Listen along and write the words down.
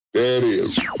There it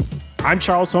is. I'm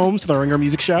Charles Holmes, The Ringer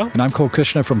Music Show. And I'm Cole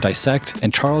Kushner from Dissect,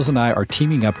 and Charles and I are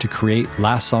teaming up to create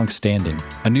Last Song Standing,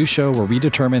 a new show where we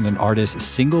determine an artist's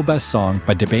single best song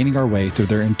by debating our way through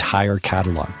their entire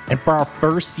catalog. And for our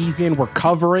first season, we're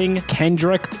covering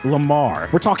Kendrick Lamar.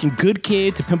 We're talking Good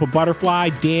Kid, To Pimp a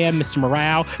Butterfly, Damn, Mr.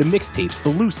 Morale, the mixtapes,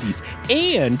 the Lucy's,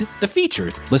 and the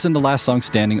features. Listen to Last Song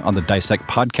Standing on the Dissect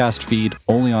podcast feed,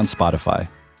 only on Spotify.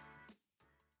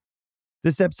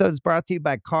 This episode is brought to you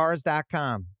by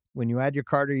Cars.com. When you add your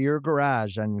car to your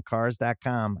garage on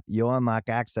Cars.com, you'll unlock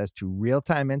access to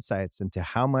real-time insights into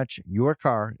how much your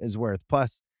car is worth.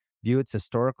 Plus, view its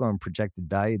historical and projected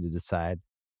value to decide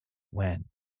when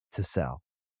to sell.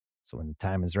 So when the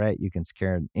time is right, you can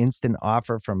secure an instant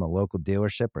offer from a local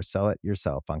dealership or sell it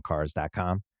yourself on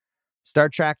Cars.com.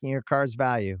 Start tracking your car's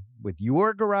value with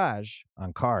your garage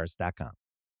on Cars.com.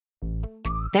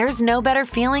 There's no better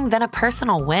feeling than a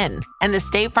personal win, and the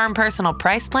State Farm Personal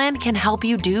Price Plan can help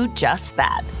you do just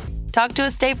that. Talk to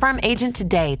a State Farm agent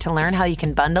today to learn how you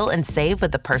can bundle and save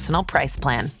with the Personal Price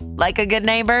Plan. Like a good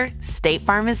neighbor, State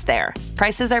Farm is there.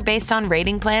 Prices are based on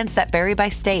rating plans that vary by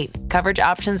state. Coverage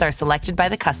options are selected by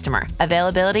the customer.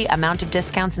 Availability, amount of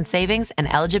discounts and savings,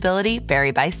 and eligibility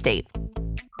vary by state.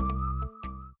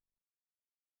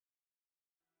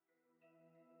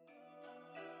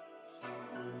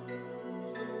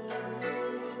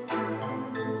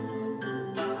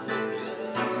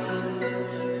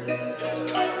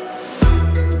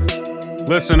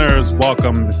 Listeners,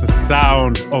 welcome. This is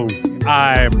Sound Oath.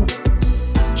 I'm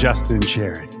Justin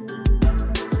Cherry.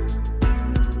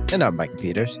 And I'm Mike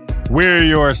Peters. We're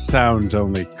your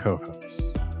sound-only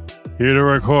co-hosts, here to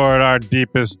record our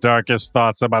deepest, darkest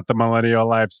thoughts about the millennial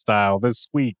lifestyle. This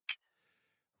week,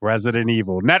 Resident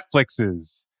Evil.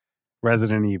 Netflix's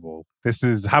Resident Evil. This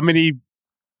is how many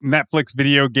Netflix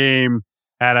video game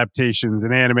adaptations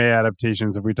and anime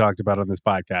adaptations have we talked about on this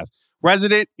podcast?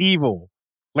 Resident Evil.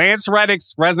 Lance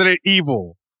Reddick's Resident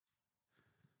Evil.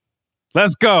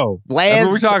 Let's go.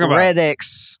 Lance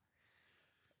Reddick's.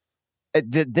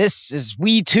 This is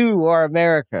We Too Are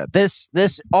America. This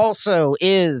also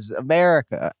is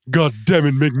America. God damn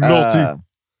it, McNulty.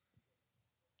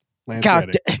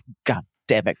 God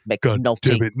damn it, McNulty. God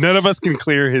damn it. None of us can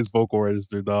clear his vocal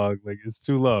register, dog. Like, it's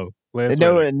too low.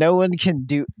 No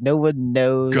one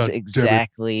knows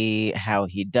exactly how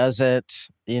he does it,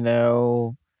 you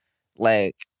know.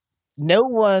 Like, no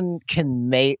one can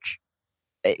make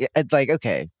like,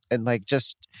 okay. And like,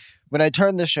 just when I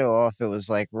turned the show off, it was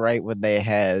like right when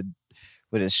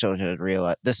his children had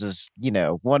realized this is, you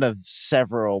know, one of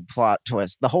several plot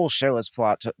twists. The whole show is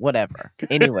whatever.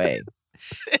 Anyway,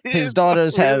 his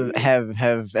daughters have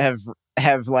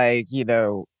like, you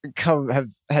know,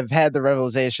 have had the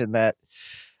realization that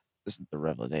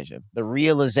the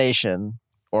realization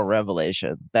or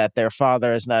revelation that their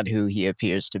father is not who he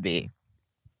appears to be.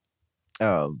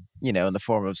 You know, in the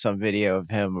form of some video of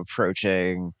him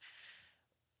approaching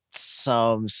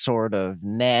some sort of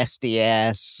nasty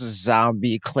ass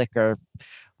zombie clicker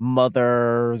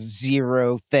Mother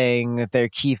Zero thing that they're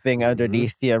keeping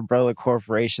underneath the umbrella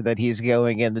corporation that he's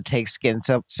going in to take skin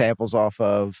samples off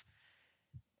of.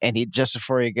 And he, just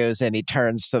before he goes in, he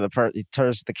turns to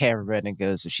the cameraman and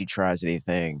goes, "If she tries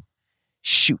anything,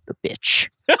 shoot the bitch."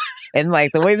 And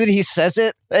like the way that he says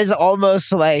it is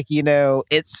almost like, you know,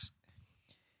 it's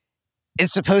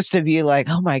supposed to be like,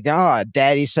 oh my God,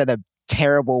 Daddy said a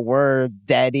terrible word.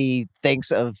 Daddy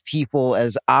thinks of people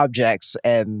as objects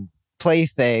and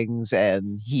playthings,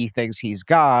 and he thinks he's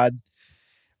God.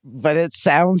 But it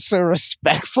sounds so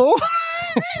respectful.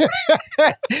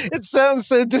 It sounds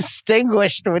so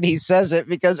distinguished when he says it,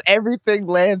 because everything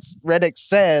Lance Reddick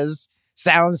says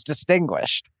sounds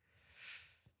distinguished.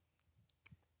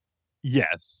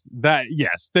 Yes,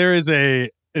 there is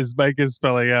as Mike is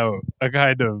spelling out, a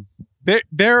kind of,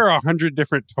 there are 100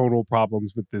 different total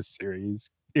problems with this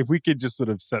series. If we could just sort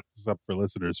of set this up for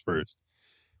listeners first.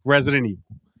 Resident Evil,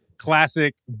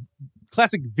 classic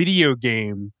video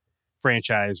game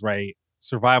franchise, right?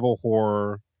 Survival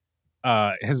horror,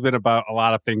 has been about a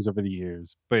lot of things over the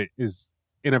years, but is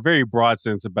in a very broad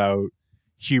sense about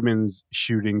humans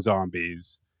shooting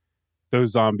zombies,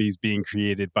 those zombies being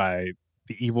created by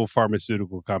the evil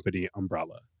pharmaceutical company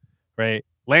Umbrella, right?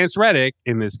 Lance Reddick,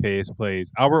 in this case,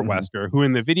 plays Albert Wesker, who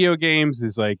in the video games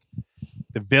is like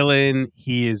the villain.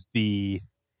 He is the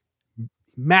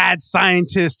mad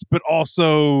scientist, but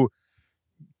also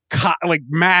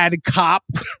mad cop.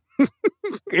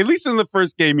 At least in the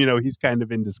first game, you know, he's kind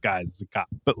of in disguise as a cop,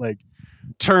 but like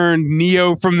turned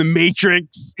Neo from the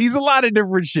Matrix. He's a lot of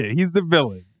different shit. He's the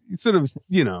villain. He's sort of,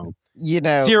 you know,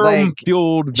 serum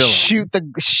fueled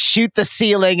villain. Shoot the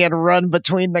ceiling and run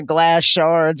between the glass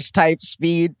shards type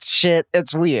speed shit.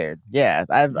 It's weird. Yeah,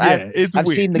 I've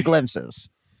seen the glimpses.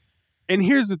 And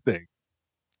here's the thing,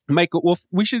 Michael. Well,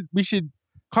 we should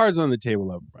cards on the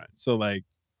table up front. So like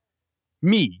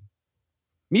me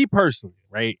personally,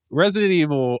 right? Resident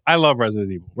Evil. I love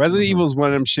Resident Evil. Resident Evil is one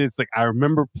of them shits. Like I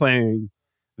remember playing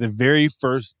the very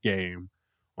first game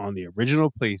on the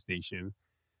original PlayStation,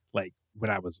 like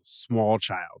when I was a small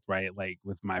child, right? Like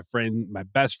with my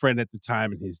best friend at the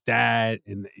time and his dad.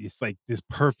 And it's like this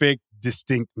perfect,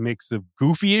 distinct mix of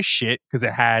goofy as shit because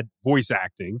it had voice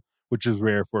acting, which is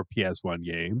rare for a PS1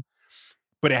 game.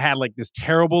 But it had like this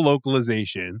terrible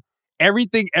localization.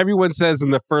 Everything everyone says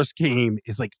in the first game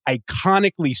is like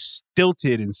iconically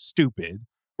stilted and stupid,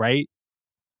 right?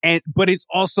 But it's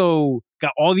also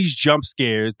got all these jump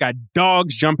scares, got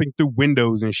dogs jumping through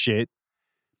windows and shit.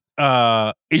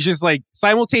 It's just like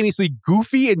simultaneously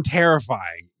goofy and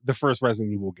terrifying, the first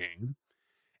Resident Evil game.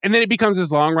 And then it becomes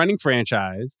this long running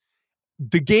franchise.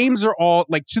 The games are all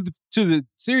like, to the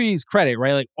series credit,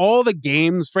 right? Like all the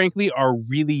games, frankly, are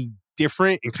really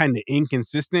different and kind of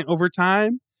inconsistent over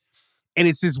time. And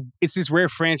it's this rare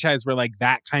franchise where like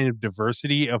that kind of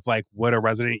diversity of like what a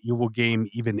Resident Evil game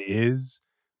even is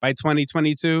by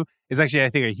 2022 is actually, I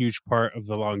think, a huge part of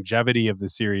the longevity of the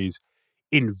series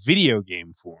in video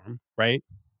game form, right?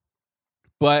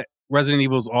 But Resident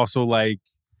Evil is also like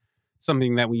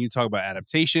something that when you talk about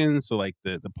adaptations, so like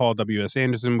the Paul W.S.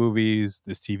 Anderson movies,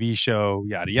 this TV show,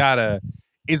 yada yada,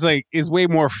 is way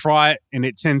more fraught, and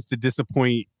it tends to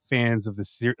disappoint fans of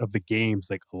the games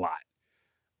like a lot.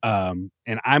 And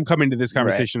I'm coming to this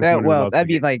conversation. Right.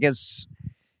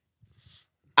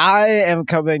 I am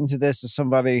coming to this as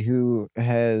somebody who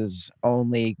has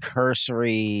only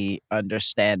cursory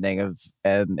understanding of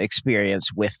and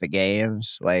experience with the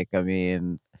games. Like, I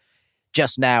mean,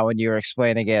 just now when you were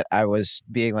explaining it, I was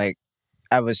being like,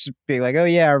 oh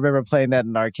yeah, I remember playing that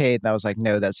in an arcade, and I was like,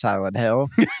 no, that's Silent Hill.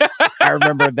 I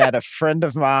remember that a friend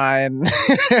of mine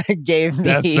gave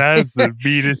me. That's the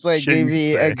meanest like shit.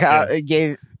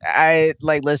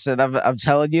 Listen, I'm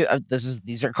telling you,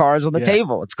 these are cards on the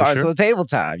table. It's cards on the table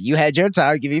time. You had your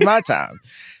time, give me my time.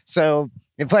 So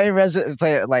in playing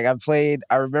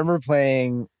I remember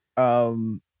playing I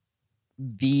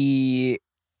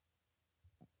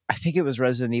think it was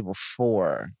Resident Evil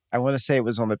 4. I want to say it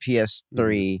was on the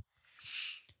PS3.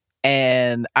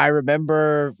 And I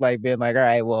remember like being like, all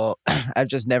right, well, I've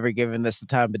just never given this the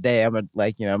time of day. I'm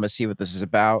gonna see what this is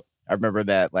about. I remember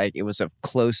that like it was a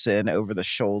close in, over the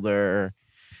shoulder,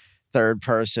 third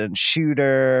person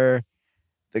shooter.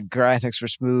 The graphics were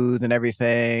smooth and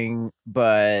everything,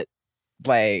 but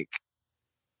like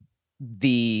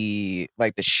the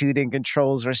shooting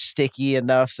controls were sticky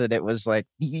enough that it was like,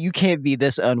 you can't be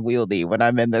this unwieldy when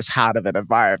I'm in this hot of an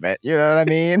environment. You know what I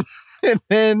mean?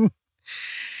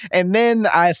 And then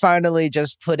I finally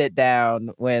just put it down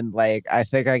when like I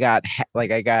think I got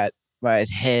my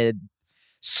head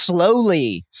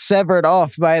slowly severed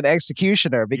off by an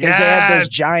executioner because they had those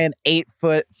giant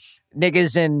 8-foot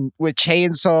niggas with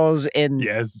chainsaws and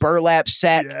burlap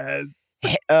sack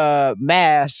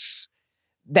masks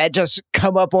that just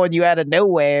come up on you out of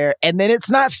nowhere. And then it's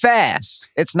not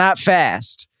fast. It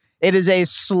is a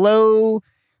slow,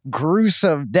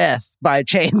 gruesome death by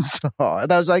chainsaw.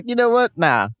 And I was like, you know what?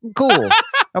 Nah, cool.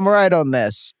 I'm all right on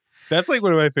this. That's like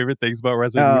one of my favorite things about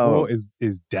Resident Evil is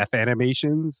death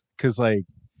animations. Because like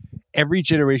every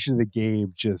generation of the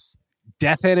game, just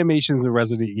death animations in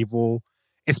Resident Evil.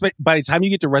 By the time you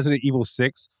get to Resident Evil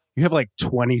 6, you have like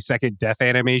 20-second death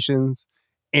animations.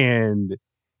 And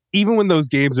even when those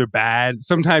games are bad,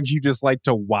 sometimes you just like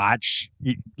to watch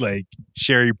like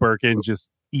Sherry Birkin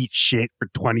just eat shit for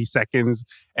 20 seconds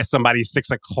as somebody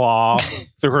sticks a claw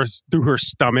through her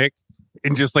stomach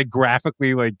and just like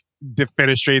graphically like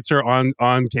defenestrates her on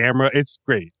camera. It's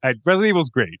great. Resident Evil's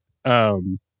great.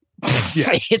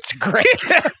 Yeah, it's great.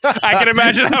 I can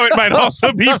imagine how it might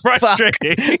also be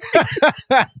frustrating.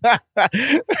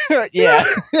 Yeah,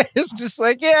 it's just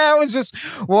like, I was just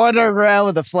wandering around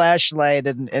with a flashlight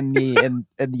and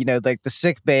like the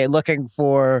sick bay looking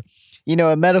for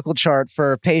a medical chart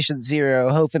for patient 0,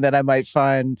 hoping that I might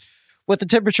find what the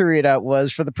temperature readout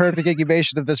was for the perfect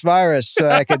incubation of this virus, so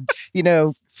I could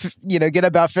get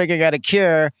about figuring out a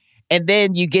cure. And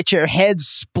then you get your head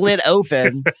split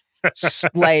open.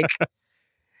 Like,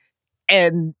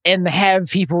 and have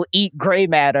people eat gray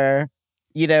matter,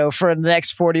 for the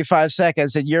next 45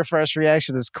 seconds, and your first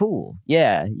reaction is cool.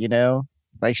 Yeah,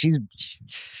 like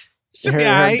She'll be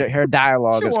alright. her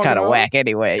dialogue She'll is walk kind it of off. whack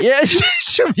anyway. Yeah,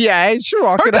 she'll be alright. She'll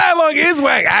walk Her it off. dialogue is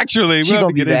whack. Actually, She we'll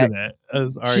have gonna to be get into that.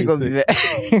 As She Ari gonna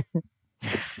said. be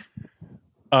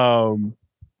back.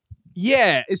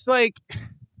 Yeah, it's like,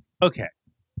 okay,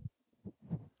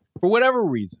 for whatever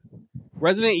reason,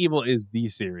 Resident Evil is the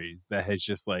series that has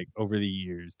just like over the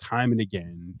years, time and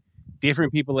again,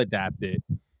 different people adapt it.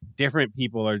 Different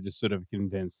people are just sort of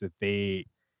convinced that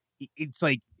it's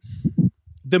like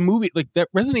the movie, like that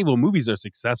Resident Evil movies are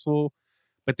successful,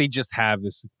 but they just have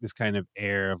this kind of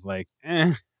air of like,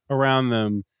 around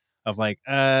them. Of like,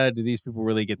 do these people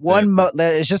really get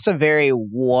it's just a very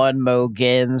one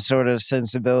Mogen sort of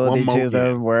sensibility to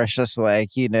them, where it's just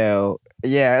like,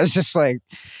 it's just like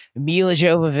Mila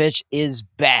Jovovich is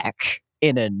back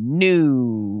in a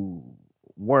new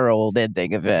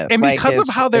world-ending event, and because of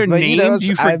how they're named,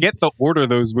 you forget the order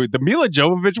those movies. The Mila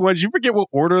Jovovich ones, you forget what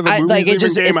order the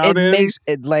movies came out in. Makes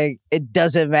it like it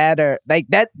doesn't matter. Like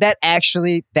that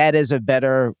actually is a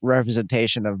better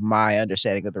representation of my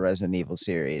understanding of the Resident Evil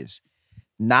series.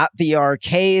 Not the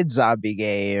arcade zombie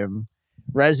game,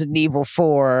 Resident Evil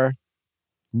 4,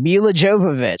 Mila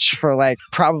Jovovich for like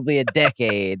probably a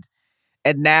decade.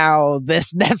 And now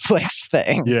this Netflix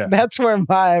thing. Yeah. That's where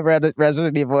my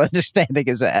Resident Evil understanding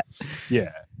is at. Yeah,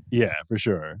 for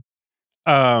sure.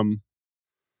 But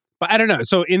I don't know.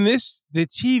 So in the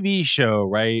TV show,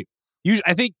 right?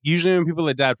 I think usually when people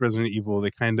adapt Resident Evil,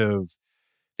 they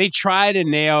try to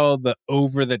nail the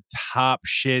over the top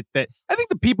shit that I think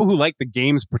the people who like the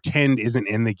games pretend isn't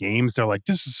in the games. They're like,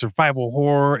 this is survival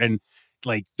horror and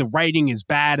like the writing is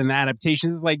bad and the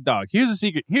adaptations is like, dog, here's a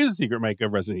secret, Mike,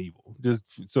 of Resident Evil.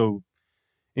 Just so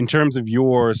in terms of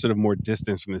your sort of more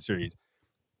distance from the series,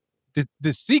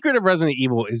 the secret of Resident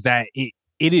Evil is that it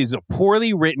is a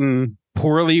poorly written,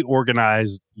 poorly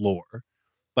organized lore.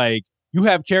 Like you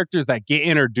have characters that get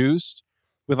introduced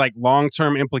with like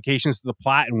long-term implications to the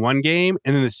plot in one game,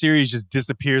 and then the series just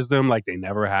disappears them like they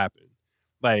never happened.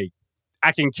 Like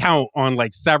I can count on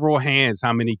like several hands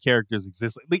how many characters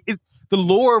exist. Like the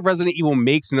lore of Resident Evil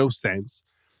makes no sense.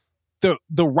 The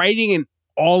writing in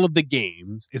all of the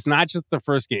games, it's not just the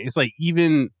first game. It's like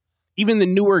even the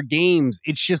newer games,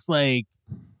 it's just like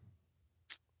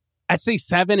I'd say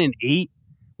 7 and 8,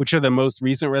 which are the most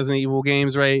recent Resident Evil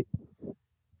games, right?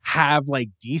 Have like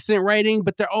decent writing,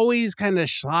 but they're always kind of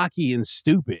schlocky and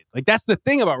stupid. Like that's the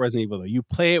thing about Resident Evil though. You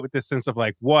play it with this sense of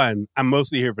like, one, I'm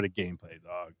mostly here for the gameplay,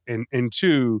 dog. And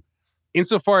two,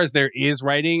 insofar as there is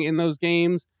writing in those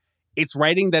games, it's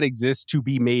writing that exists to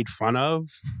be made fun of,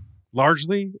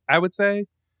 largely, I would say.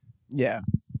 Yeah.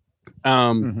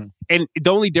 And the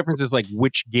only difference is like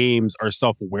which games are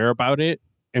self-aware about it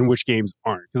and which games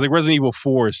aren't. Because like Resident Evil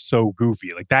 4 is so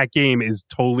goofy. Like that game is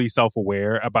totally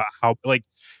self-aware about how like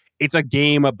it's a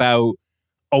game about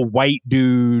a white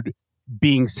dude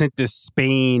being sent to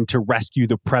Spain to rescue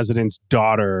the president's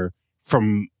daughter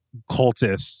from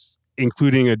cultists,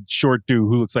 including a short dude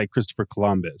who looks like Christopher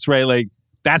Columbus, right? Like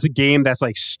that's a game that's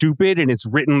like stupid and it's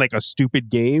written like a stupid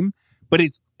game, but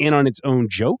it's in on its own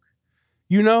joke,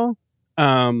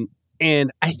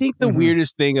 And I think the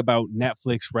weirdest thing about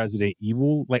Netflix Resident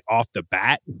Evil, like off the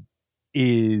bat,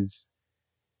 is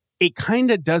it kind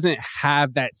of doesn't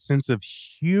have that sense of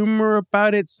humor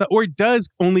about it. Or it does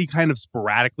only kind of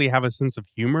sporadically have a sense of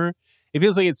humor. It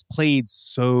feels like it's played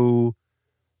so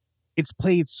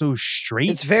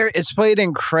straight. It's played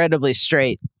incredibly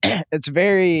straight. It's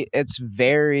very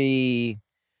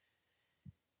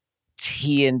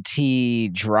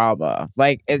TNT drama.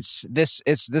 Like this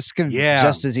could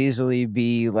just as easily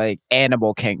be like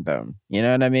Animal Kingdom. You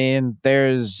know what I mean?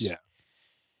 There's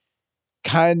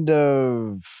kind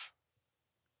of,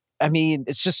 I mean,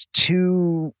 it's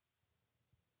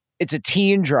a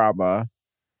teen drama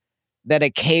that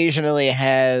occasionally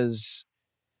has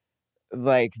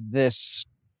like this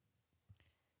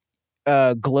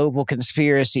global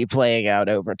conspiracy playing out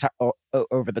over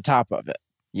the top of it.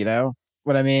 You know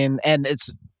what I mean? And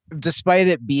it's, despite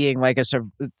it being like a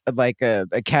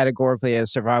categorically a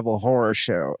survival horror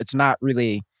show, it's not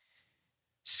really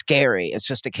scary. It's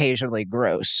just occasionally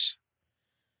gross.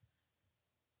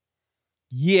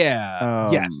 Yeah.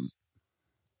 Yes.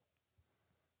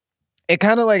 It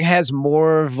kind of like has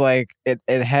more of like it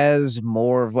has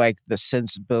more of like the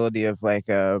sensibility of like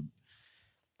a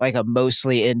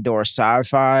mostly indoor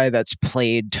sci-fi that's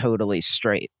played totally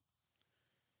straight.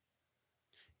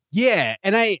 Yeah,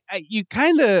 and I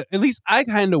kind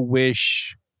of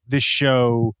wish the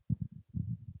show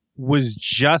was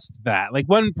just that. Like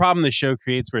one problem the show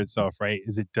creates for itself, right,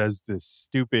 is it does this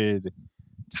stupid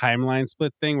timeline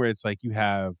split thing where it's like you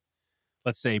have,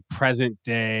 let's say, present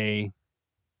day,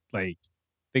 like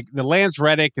the Lance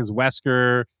Reddick is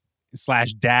Wesker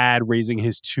 / dad raising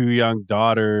his 2 young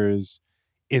daughters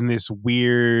in this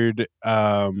weird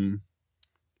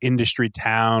industry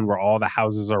town where all the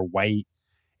houses are white,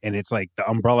 and it's like the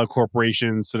Umbrella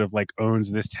Corporation sort of like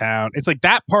owns this town. It's like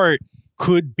that part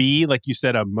could be, like you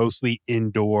said, a mostly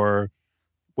indoor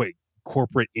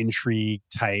corporate intrigue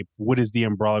type. What is the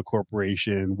Umbrella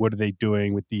Corporation? What are they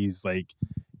doing with these like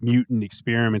mutant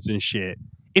experiments and shit?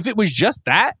 If it was just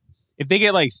that, if they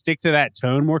get like stick to that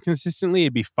tone more consistently,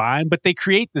 it'd be fine. But they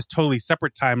create this totally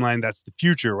separate timeline that's the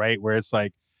future, right? Where it's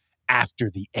like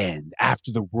after the end,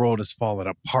 after the world has fallen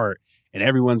apart and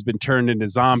everyone's been turned into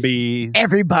zombies.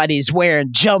 Everybody's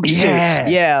wearing jumpsuits.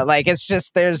 Yeah, like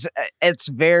it's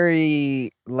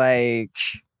very like,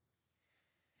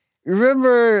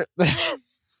 remember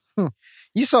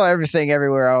you saw Everything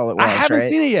Everywhere All at Once, I haven't right?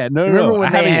 seen it yet. No, remember no.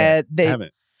 when I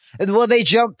haven't. Well, they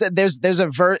jumped. There's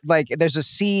a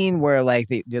scene where like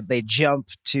they jump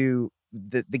to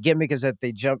the gimmick is that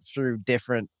they jump through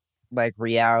different like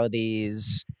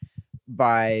realities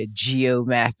by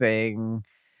geomapping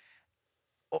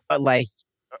like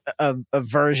a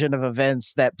version of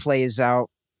events that plays out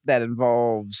that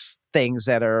involves things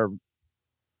that are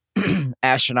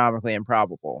astronomically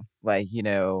improbable. Like, you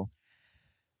know,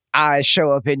 I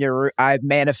show up in your room, I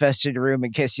manifest in your room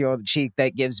and kiss you on the cheek.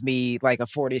 That gives me like a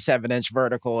 47-inch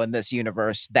vertical in this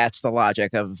universe. That's the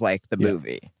logic of like the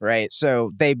movie, right?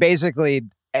 So they basically,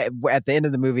 at the end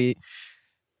of the movie,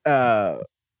 like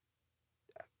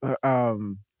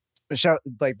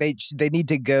they need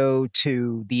to go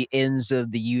to the ends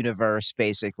of the universe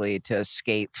basically to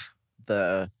escape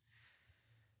the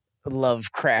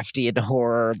Lovecraftian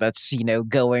horror that's, you know,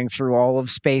 going through all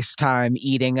of space-time,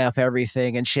 eating up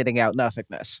everything and shitting out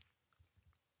nothingness.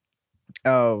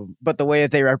 But the way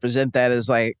that they represent that is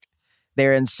like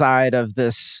they're inside of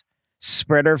this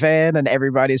Sprinter van and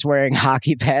everybody's wearing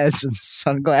hockey pads and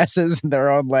sunglasses and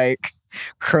they're on like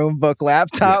Chromebook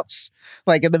laptops,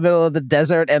 like in the middle of the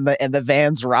desert, and the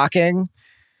van's rocking.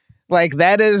 Like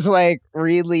that is like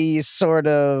really sort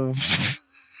of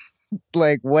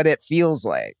like what it feels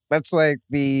like. That's like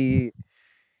it's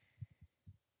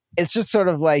just sort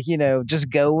of like, you know, just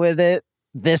go with it.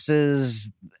 This is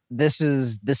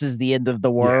the end of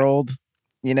the world.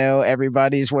 You know,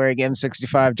 everybody's wearing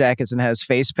M65 jackets and has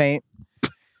face paint.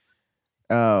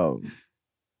 But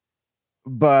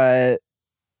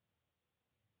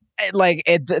like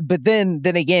it, but then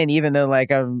again, even though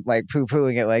like I'm like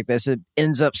poo-pooing it like this, it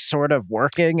ends up sort of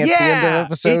working at the end of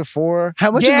episode 4.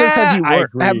 How much of this have you how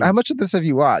much of this have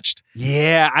you watched?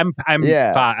 Yeah, I'm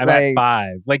at 5.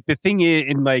 Like the thing is,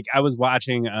 and like I was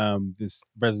watching this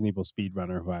Resident Evil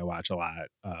speedrunner who I watch a lot,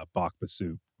 Bach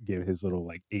Basu, gave his little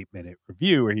like 8-minute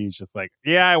review where he's just like,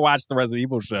 yeah, I watched the Resident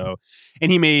Evil show,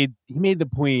 and he made the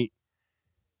point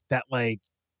that like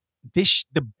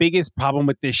the biggest problem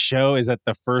with this show is that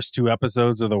the first 2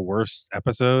 episodes are the worst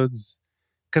episodes,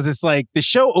 because it's like the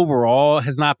show overall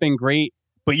has not been great,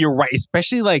 but you're right,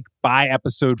 especially like by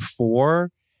episode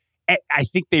 4, I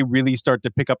think they really start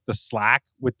to pick up the slack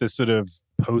with the sort of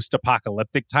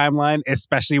post-apocalyptic timeline,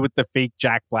 especially with the fake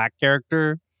Jack Black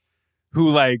character who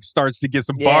like starts to get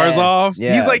some bars off.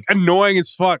 He's like annoying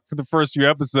as fuck for the first few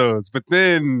episodes, but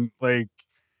then like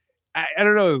I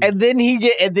don't know. And then he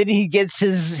gets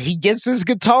his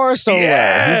guitar solo.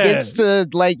 Yeah. He gets to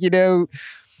like, you know,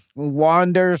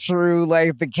 wander through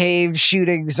like the cave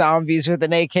shooting zombies with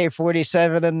an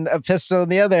AK-47 and a pistol in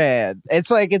the other hand. It's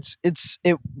like it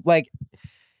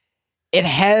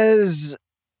has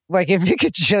like, if it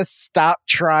could just stop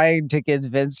trying to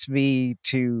convince me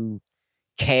to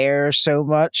care so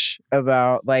much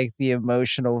about like the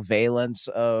emotional valence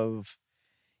of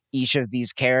each of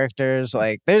these characters.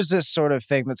 Like there's this sort of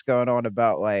thing that's going on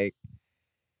about like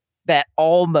that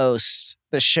almost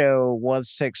the show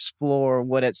wants to explore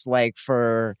what it's like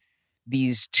for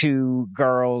these 2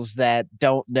 girls that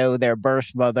don't know their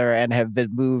birth mother and have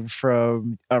been moved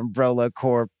from Umbrella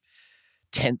Corp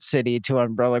Tent City to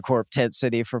Umbrella Corp Tent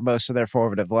City for most of their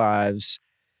formative lives,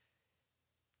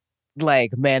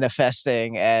 like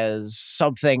manifesting as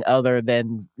something other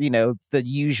than, you know, the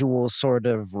usual sort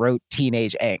of rote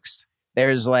teenage angst.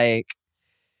 There's like,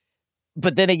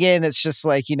 but then again, it's just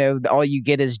like, you know, all you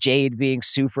get is Jade being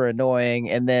super annoying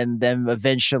and then them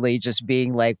eventually just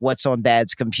being like, what's on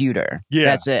dad's computer? Yeah.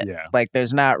 That's it. Yeah. Like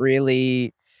there's not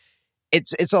really,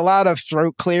 it's a lot of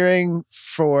throat clearing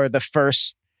for the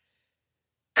first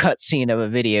cutscene of a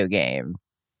video game.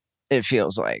 It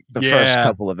feels like the first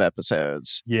couple of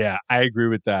episodes. Yeah, I agree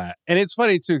with that. And it's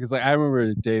funny too, because like I remember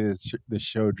the day the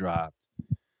show dropped,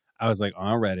 I was like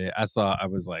on Reddit. I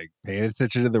was like paying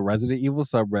attention to the Resident Evil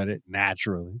subreddit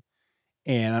naturally,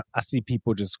 And I see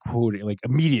people just quoting, like,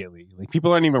 immediately. Like,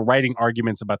 people aren't even writing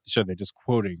arguments about the show. They're just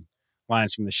quoting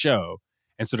lines from the show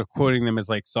and sort of quoting them as,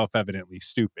 like, self-evidently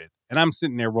stupid. And I'm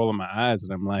sitting there rolling my eyes,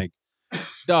 and I'm like,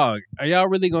 dog, are y'all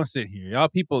really going to sit here? Y'all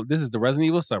people, this is the Resident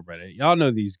Evil subreddit. Y'all know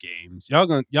these games. Y'all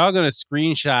gonna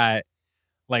screenshot,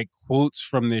 like, quotes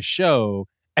from this show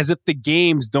as if the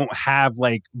games don't have,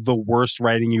 like, the worst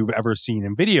writing you've ever seen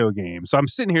in video games. So I'm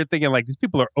sitting here thinking, like, these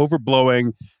people are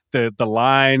overblowing the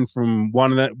line from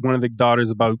one of the daughters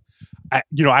about, I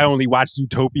only watch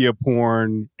Zootopia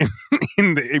porn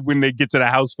when they get to the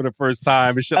house for the first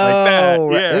time and shit like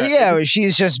that. Yeah,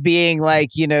 she's just being, like,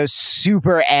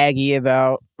 super aggy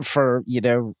about, for,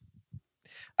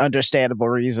 understandable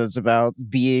reasons, about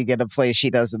being in a place she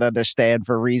doesn't understand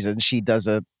for reasons she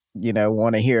doesn't,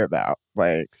 want to hear about.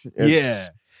 Like,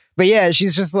 But yeah,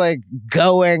 she's just, like,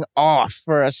 going off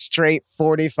for a straight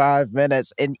 45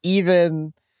 minutes. And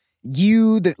even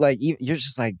you're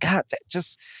just like, God,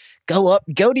 just go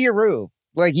to your room.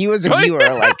 Like, you as a viewer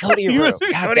are like, go to your room.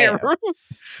 God damn.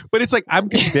 But it's like, I'm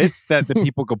convinced that the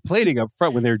people complaining up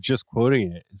front when they're just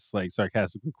quoting it, it's like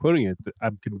sarcastically quoting it,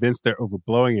 I'm convinced they're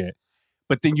overblowing it.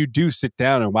 But then you do sit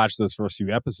down and watch those first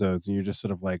few episodes and you're just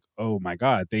sort of like, oh my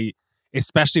God,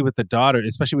 especially with the daughter,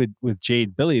 especially with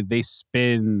Jade Billy, they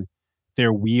spin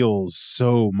their wheels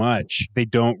so much. They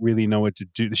don't really know what to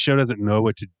do. The show doesn't know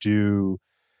what to do.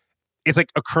 It's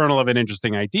like a kernel of an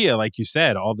interesting idea. Like you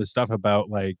said, all this stuff about,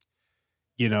 like,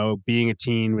 being a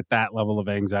teen with that level of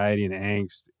anxiety and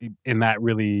angst in that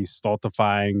really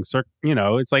stultifying,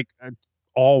 it's like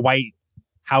all white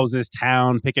houses,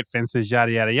 town, picket fences,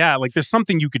 yada, yada, yada. Like, there's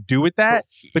something you could do with that,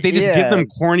 but they just give them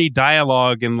corny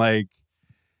dialogue and, like,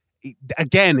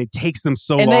 again, it takes them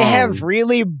so long. And they have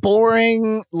really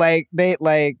boring, like,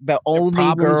 the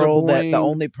only girl the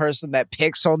only person that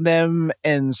picks on them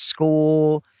in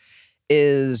school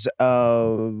is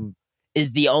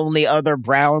the only other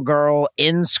brown girl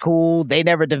in school. They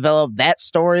never developed that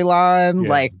storyline. Yeah.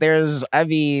 Like, there's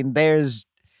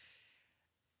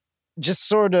just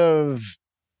sort of,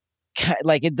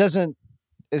 like, it doesn't,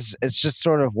 it's just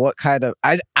sort of what kind of,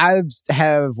 I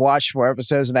have watched 4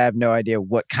 episodes and I have no idea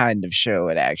what kind of show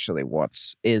it actually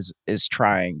is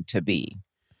trying to be.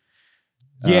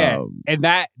 Yeah, and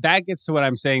that gets to what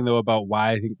I'm saying, though, about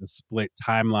why I think the split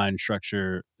timeline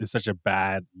structure is such a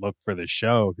bad look for the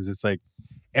show, because it's like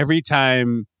every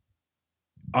time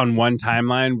on one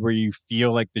timeline where you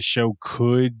feel like the show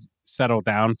could settle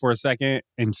down for a second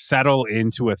and settle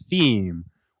into a theme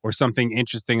or something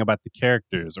interesting about the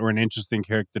characters or an interesting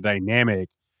character dynamic,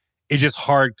 it just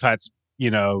hard cuts,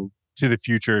 to the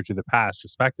future, to the past,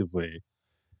 respectively.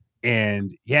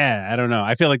 And yeah, I don't know.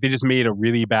 I feel like they just made a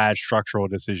really bad structural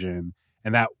decision.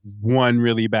 And that one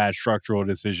really bad structural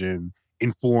decision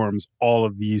informs all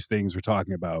of these things we're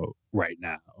talking about right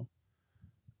now.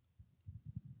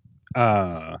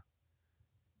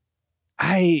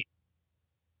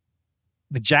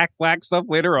 The Jack Black stuff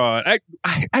later on,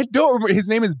 I don't remember. His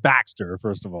name is Baxter,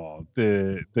 first of all.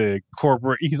 The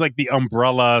corporate, he's like the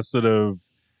umbrella sort of,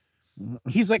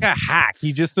 he's like a hack.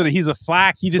 He just sort of, he's a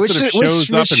flack. He just sort of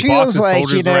shows up and bosses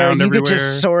soldiers around everywhere. You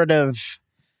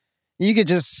could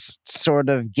just sort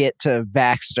of get to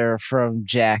Baxter from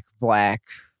Jack Black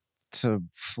to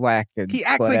Flack. And he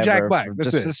acts like Jack Black.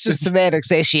 It's just semantic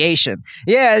satiation.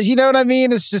 Yeah, you know what I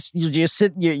mean? It's just,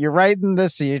 you're writing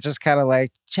this and you're just kind of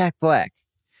like, Jack Black.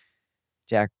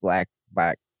 Jack Black,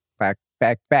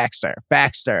 Baxter.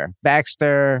 Baxter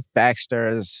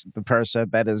is the person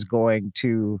that is going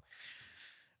to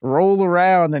roll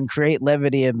around and create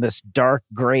levity in this dark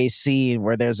gray scene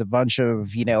where there's a bunch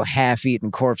of,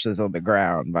 half-eaten corpses on the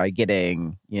ground by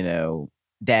getting,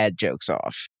 dad jokes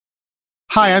off.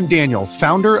 Hi, I'm Daniel,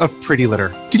 founder of Pretty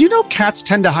Litter. Did you know cats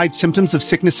tend to hide symptoms of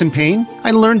sickness and pain?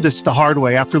 I learned this the hard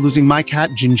way after losing my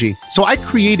cat, Gingy. So I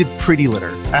created Pretty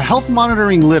Litter, a health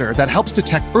monitoring litter that helps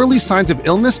detect early signs of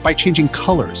illness by changing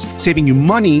colors, saving you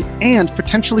money and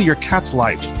potentially your cat's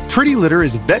life. Pretty Litter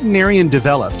is veterinarian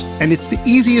developed, and it's the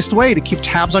easiest way to keep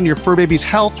tabs on your fur baby's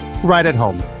health right at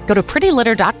home. Go to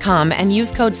prettylitter.com and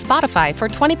use code SPOTIFY for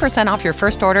 20% off your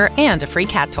first order and a free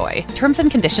cat toy. Terms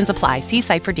and conditions apply. See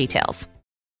site for details.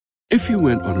 If you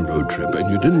went on a road trip and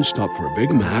you didn't stop for a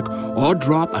Big Mac or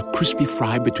drop a crispy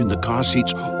fry between the car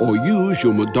seats or use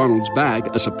your McDonald's bag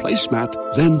as a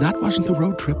placemat, then that wasn't a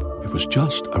road trip. It was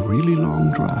just a really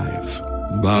long drive.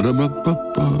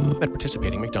 Ba-da-ba-ba-ba. At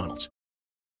participating McDonald's.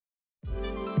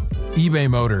 eBay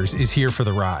Motors is here for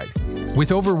the ride.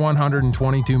 With over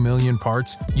 122 million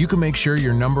parts, you can make sure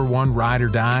your number one ride or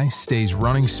die stays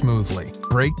running smoothly.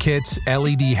 Brake kits,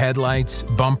 LED headlights,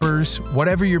 bumpers,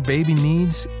 whatever your baby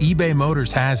needs, eBay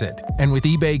Motors has it. And with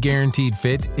eBay Guaranteed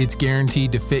Fit, it's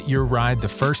guaranteed to fit your ride the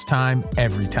first time,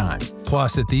 every time.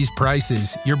 Plus, at these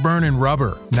prices, you're burning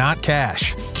rubber, not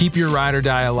cash. Keep your ride or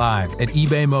die alive at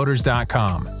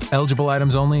ebaymotors.com. Eligible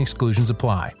items only. Exclusions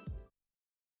apply.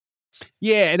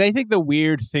 Yeah, and I think the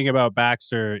weird thing about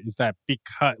Baxter is that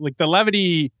because the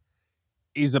levity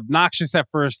is obnoxious at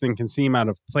first and can seem out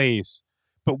of place,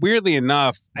 but weirdly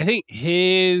enough, I think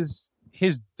his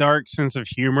dark sense of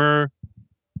humor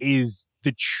is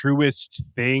the truest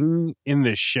thing in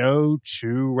the show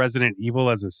to Resident Evil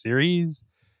as a series.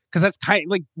 Because that's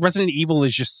kind of Resident Evil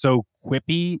is just so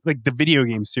quippy. Like the video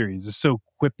game series is so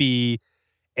quippy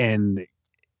and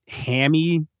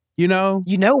hammy, you know?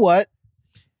 You know what?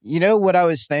 You know what I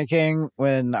was thinking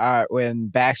when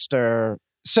Baxter.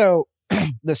 So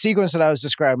the sequence that I was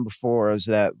describing before is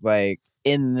that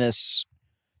in this,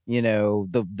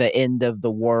 the end of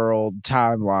the world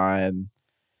timeline,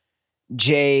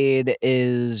 Jade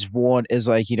is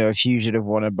a fugitive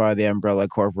wanted by the Umbrella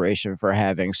Corporation for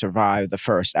having survived the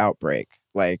first outbreak,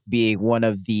 being one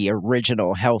of the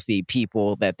original healthy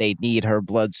people that they need her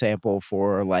blood sample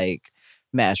for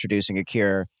mass producing a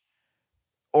cure.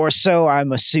 Or so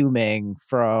I'm assuming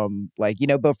from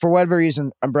but for whatever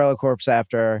reason, Umbrella Corp's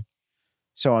after,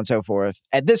 so on and so forth.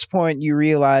 At this point, you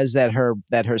realize that her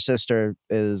sister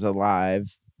is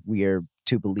alive. We are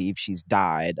to believe she's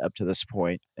died up to this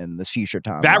point in this future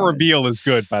time. That reveal is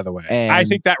good, by the way. And I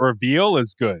think that reveal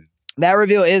is good. The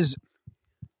reveal is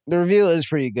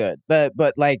pretty good. But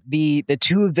the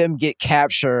two of them get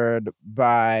captured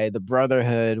by the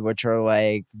Brotherhood, which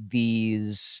are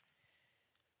these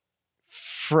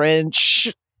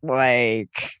French, I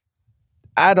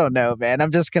don't know, man.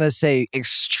 I'm just gonna say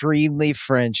extremely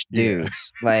French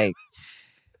dudes. Yeah.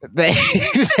 They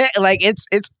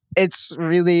it's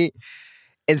really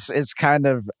it's kind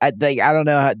of I don't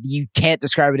know how you can't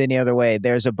describe it any other way.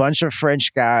 There's a bunch of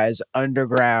French guys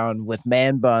underground with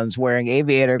man buns, wearing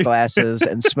aviator glasses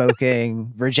and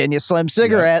smoking Virginia Slim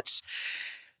cigarettes,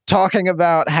 talking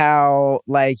about how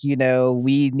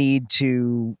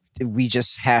we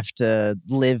just have to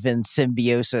live in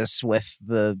symbiosis with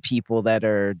the people that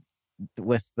are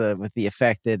with the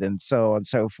affected and so on and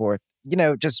so forth.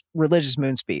 Just religious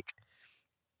moon speak.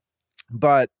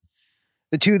 But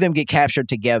the two of them get captured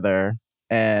together,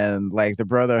 and the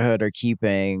Brotherhood are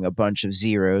keeping a bunch of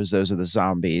zeros. Those are the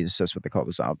zombies. That's what they call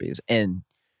the zombies. And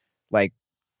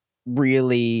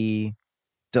really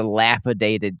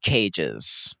dilapidated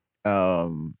cages.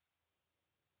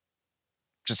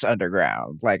 Just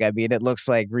underground. It looks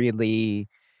like really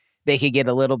they could get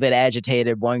a little bit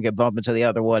agitated, one could bump into the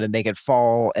other one and they could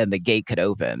fall and the gate could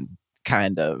open,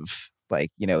 kind of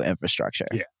infrastructure.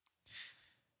 Yeah.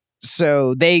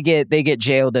 So they get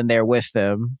jailed in there with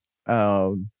them.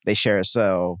 They share a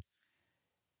cell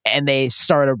and they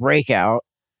start a breakout,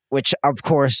 which of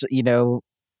course, engenders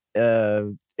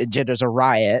a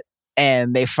riot.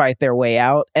 And they fight their way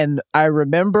out. And I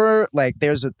remember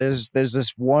there's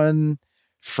this one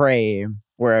frame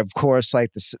where of course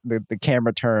the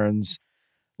camera turns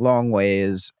long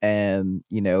ways and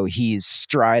he's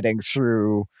striding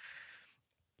through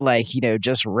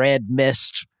just red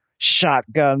mist,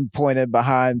 shotgun pointed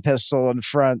behind, pistol in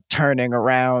front, turning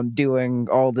around, doing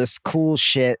all this cool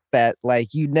shit that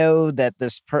that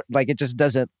this it just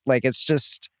doesn't it's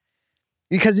just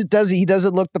because he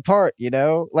doesn't look the part, he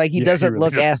doesn't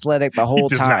look athletic the whole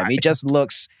time. He just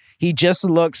looks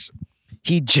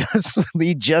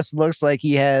like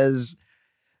he has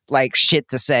shit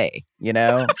to say,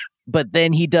 but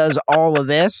then he does all of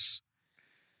this.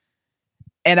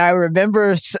 And I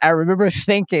remember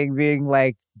thinking, being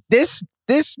this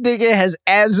nigga has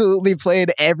absolutely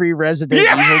played every Resident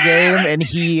Evil game, and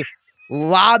he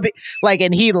lobbied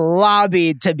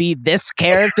to be this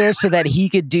character so that he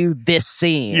could do this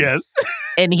scene. Yes.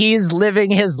 And he's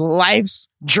living his life's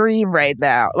dream right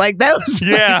now. That was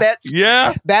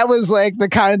that was the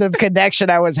kind of connection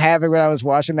I was having when I was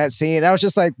watching that scene. I was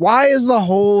just why is the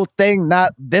whole thing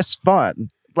not this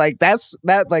fun?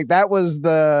 That was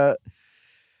the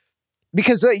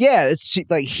because it's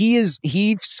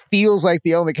he feels like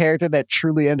the only character that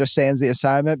truly understands the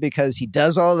assignment because he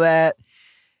does all that.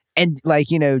 And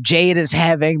Jade is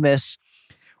having this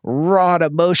raw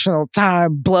emotional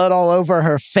time, blood all over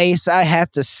her face. I have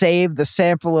to save the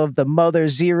sample of the Mother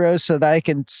Zero so that I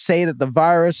can say that the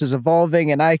virus is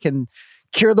evolving and I can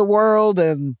cure the world.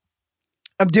 And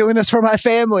I'm doing this for my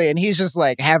family. And he's just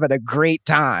having a great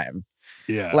time.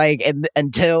 Yeah. Like, and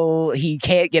until he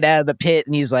can't get out of the pit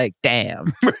and he's like,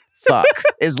 damn, fuck,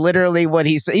 is literally what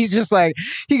he said. He's just like,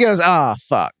 he goes, ah,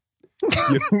 fuck.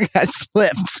 I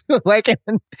slipped. Like,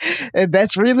 and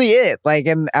that's really it. Like,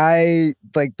 and I,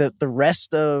 like, the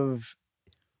rest of,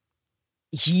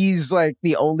 he's like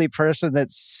the only person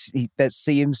that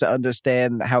seems to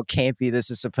understand how campy this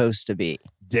is supposed to be.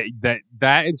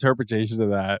 That interpretation of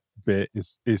that bit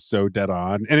is so dead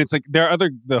on. And it's like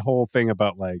the whole thing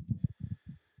about like,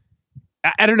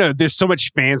 I don't know, there's so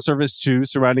much fan service too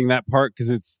surrounding that part, because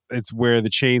it's where the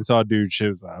chainsaw dude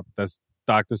shows up. That's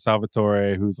Dr.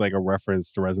 Salvatore, who's like a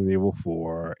reference to Resident Evil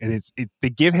 4, and they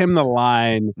give him the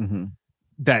line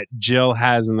that Jill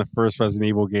has in the first Resident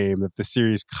Evil game that the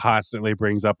series constantly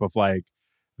brings up of like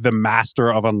the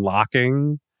master of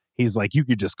unlocking. He's like, you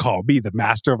could just call me the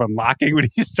master of unlocking when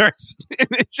he starts. And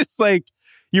it's just like,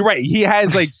 you're right. He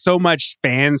has like so much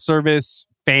fan service,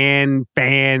 fan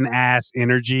ass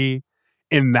energy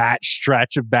in that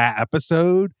stretch of that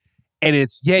episode. And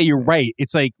it's, yeah, you're right.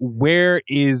 It's like, where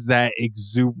is that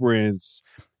exuberance?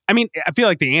 I mean, I feel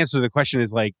like the answer to the question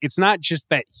is like, it's not just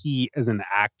that he as an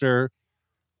actor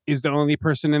is the only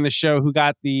person in the show who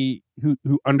got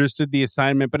who understood the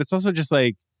assignment, but it's also just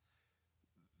like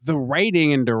the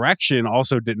writing and direction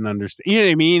also didn't understand. You know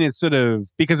what I mean? It's sort of,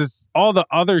 because it's all the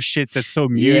other shit that's so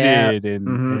muted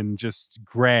and just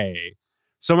gray.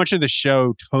 So much of the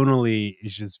show tonally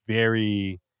is just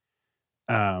very,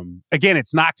 again,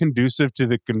 it's not conducive to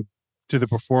the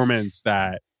performance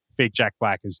that fake Jack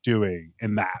Black is doing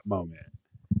in that moment.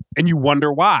 And you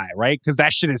wonder why, right? Because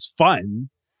that shit is fun.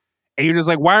 And you're just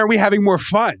like, why aren't we having more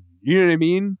fun? You know what I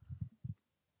mean?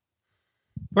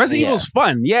 Resident Evil's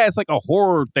fun. Yeah, it's like a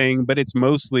horror thing, but it's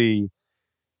mostly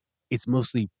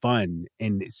fun,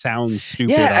 and it sounds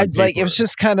stupid. Yeah, like it was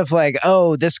just kind of like,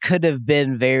 oh, this could have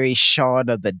been very Shaun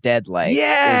of the Dead like.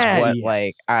 Yeah, is what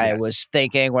like I was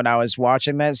thinking when I was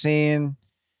watching that scene.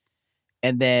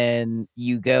 And then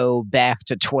you go back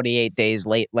to 28 Days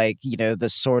Late, like, you know, the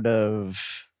sort of,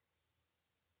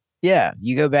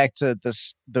 you go back to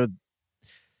this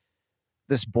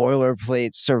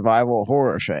boilerplate survival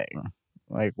horror thing,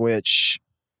 like, which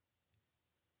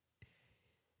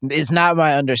is not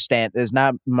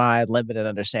my limited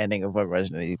understanding of what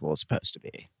Resident Evil is supposed to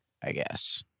be, I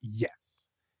guess. Yes.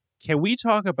 Can we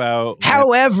talk about?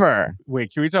 However, can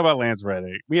we talk about Lance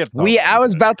Reddick? I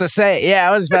was about to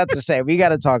say, we got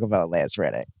to talk about Lance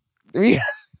Reddick. Can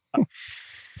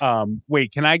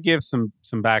I give some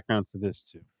background for this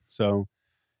too? So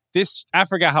this, I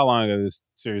forgot how long ago this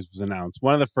series was announced.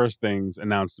 One of the first things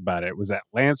announced about it was that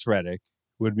Lance Reddick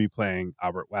would be playing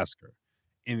Albert Wesker.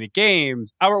 In the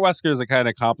games, Albert Wesker is a kind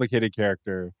of complicated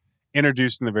character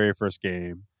introduced in the very first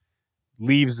game,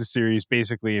 leaves the series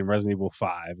basically in Resident Evil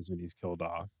 5 is when he's killed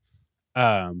off.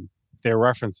 There are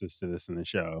references to this in the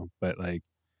show, but like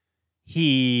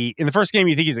in the first game,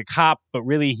 you think he's a cop, but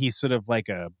really he's sort of like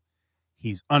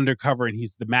he's undercover, and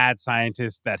he's the mad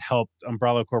scientist that helped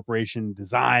Umbrella Corporation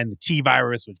design the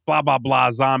T-virus, which blah, blah,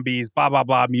 blah, zombies, blah, blah,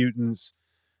 blah, mutants,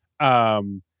 blah,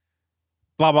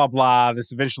 blah, blah.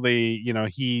 This eventually, you know,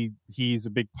 he's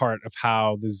a big part of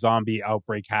how the zombie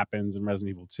outbreak happens in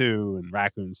Resident Evil 2 and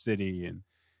Raccoon City. And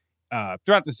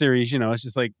throughout the series, you know, it's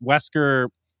just like Wesker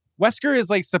is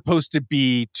like supposed to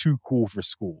be too cool for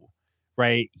school,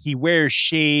 right? He wears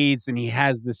shades and he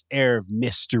has this air of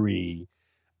mystery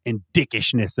and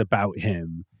dickishness about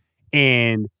him.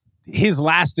 And his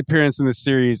last appearance in the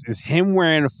series is him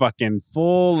wearing a fucking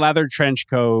full leather trench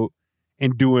coat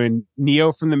and doing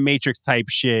Neo from the Matrix type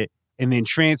shit, and then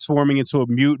transforming into a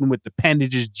mutant with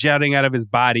appendages jutting out of his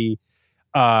body,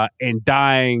 and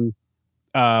dying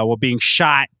while being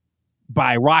shot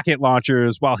by rocket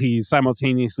launchers while he's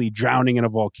simultaneously drowning in a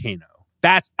volcano.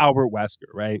 That's Albert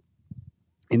Wesker, right?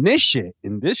 In this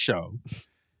show,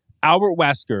 Albert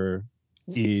Wesker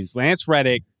is Lance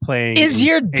Reddick playing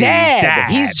your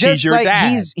dad. He's just your like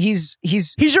dad. he's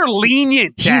your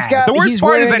lenient dad. The worst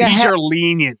part is that he's your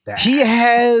lenient dad. He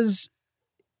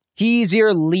is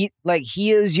your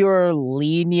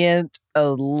lenient,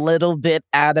 a little bit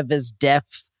out of his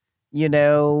depth, you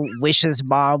know, wish his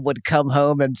mom would come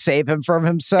home and save him from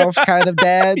himself kind of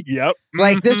dad. Yep.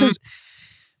 Like this is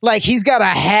like he's got a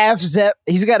half zip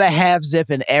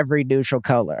in every neutral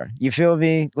color. You feel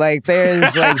me? Like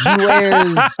there's like he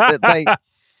wears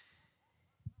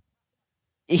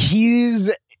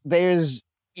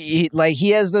like he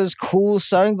has those cool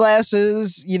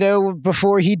sunglasses, you know,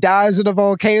 before he dies in a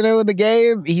volcano in the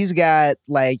game. He's got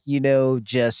like, you know,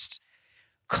 just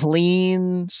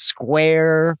clean,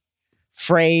 square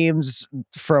frames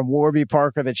from Warby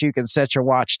Parker that you can set your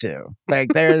watch to.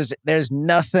 Like there's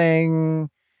nothing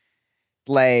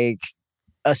like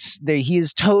he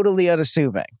is totally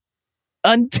unassuming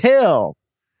until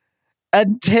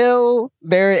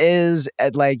there is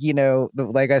like,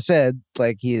 like I said,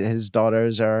 like his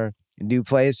daughters are in a new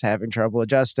place having trouble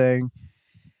adjusting.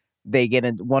 They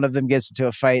one of them gets into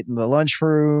a fight in the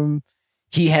lunchroom.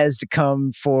 He has to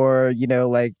come for,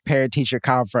 like parent teacher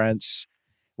conference,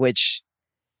 which,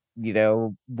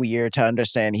 we are to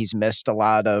understand he's missed a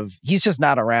lot of, he's just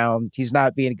not around. He's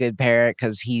not being a good parent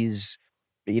because he's,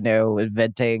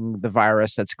 inventing the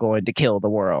virus that's going to kill the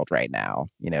world right now,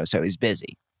 so he's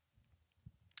busy.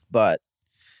 But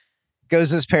goes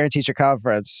to this parent teacher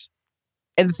conference.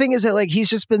 And the thing is that like, he's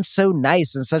just been so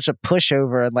nice and such a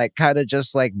pushover and like kind of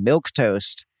just like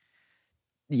milquetoast,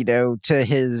 to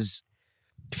his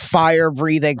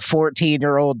fire-breathing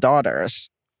 14-year-old daughters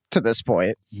to this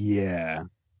point. Yeah.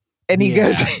 And he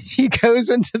goes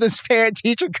into this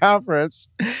parent-teacher conference,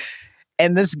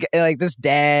 and this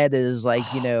dad is like,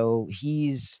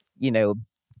 he's,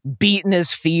 beating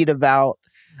his feet about,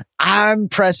 I'm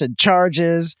pressing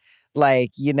charges.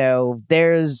 Like,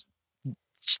 there's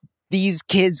these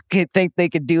kids could think they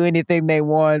could do anything they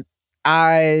want.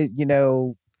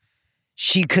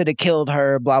 She could have killed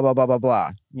her, blah, blah, blah, blah,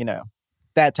 blah,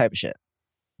 that type of shit.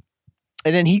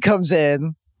 And then he comes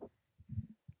in,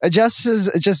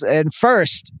 and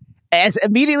first, as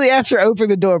immediately after opening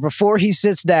the door, before he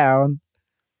sits down,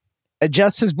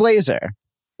 adjusts his blazer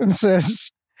and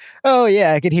says, oh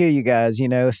yeah, I could hear you guys,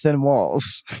 thin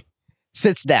walls.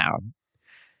 Sits down.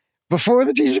 Before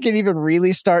the teacher can even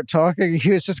really start talking,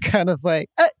 he was just kind of like,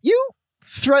 you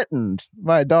threatened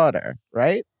my daughter,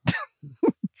 right?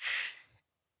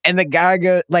 And the guy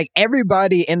goes, like,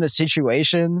 everybody in the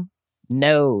situation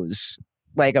knows,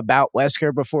 like, about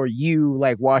Wesker before you,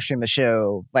 like, watching the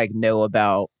show, like, know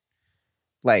about,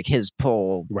 like, his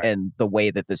pull and the way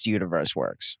that this universe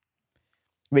works.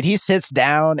 But he sits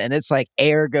down and it's like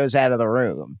air goes out of the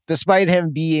room, despite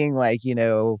him being, like,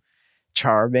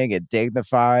 charming and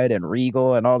dignified and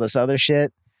regal and all this other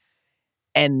shit.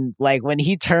 And, like, when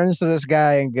he turns to this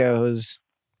guy and goes,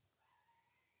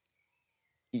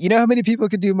 you know how many people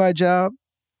could do my job?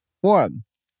 1.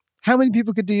 How many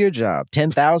people could do your job?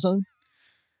 10,000?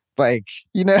 Like,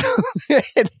 and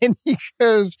then he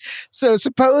goes, so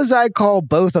suppose I call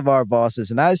both of our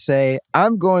bosses and I say,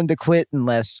 I'm going to quit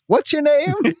unless, what's your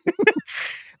name?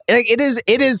 Like, it is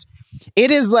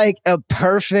like a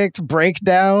perfect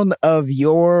breakdown of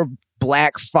your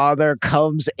black father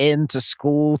comes into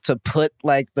school to put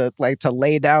to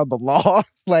lay down the law.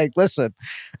 Like, listen,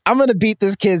 I'm going to beat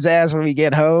this kid's ass when we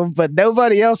get home, but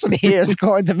nobody else in here is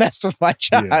going to mess with my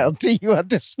child. Yeah. Do you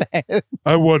understand?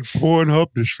 I want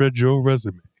Pornhub to shred your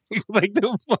resume. Like,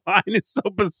 the line is so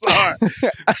bizarre.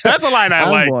 That's a line I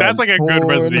like. That's like a good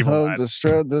Resident Evil line. To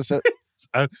shred this.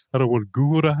 I don't want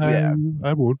Google to hire you.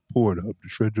 I want Pornhub to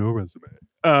shred your resume.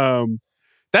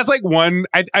 That's like one.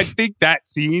 I think that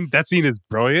scene is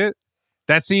brilliant.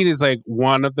 That scene is like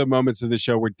one of the moments of the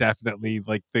show where definitely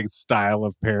like the style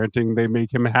of parenting they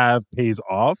make him have pays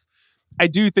off. I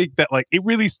do think that like it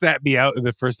really snapped me out in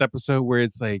the first episode where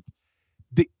it's like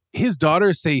his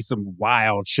daughters say some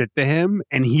wild shit to him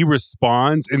and he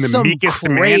responds in the meekest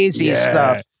crazy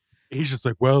stuff. He's just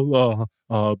like, well,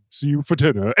 see you for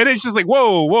dinner. And it's just like,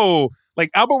 whoa. Like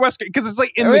Albert Wesker, because it's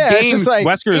like in the games, like,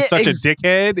 Wesker is such a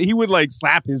dickhead. He would like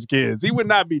slap his kids. He would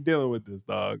not be dealing with this,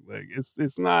 dog. Like,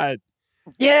 it's not.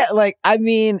 Yeah, like, I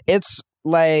mean, it's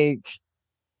like,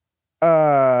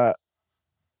 it's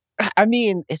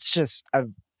just,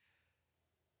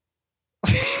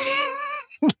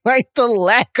 like, the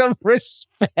lack of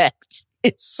respect.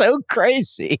 It's so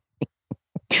crazy.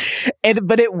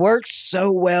 But it works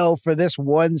so well for this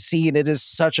one scene. It is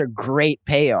such a great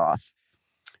payoff.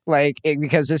 Like,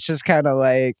 because it's just kind of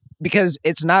like, because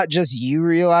it's not just you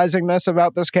realizing this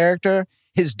about this character.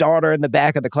 His daughter in the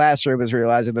back of the classroom is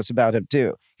realizing this about him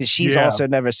too. Because she's also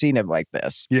never seen him like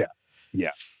this. Yeah,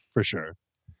 for sure.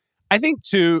 I think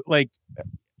too, like,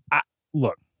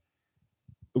 look,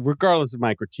 regardless of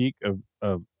my critique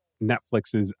of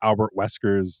Netflix's Albert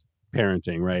Wesker's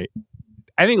parenting, right?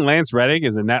 I think Lance Reddick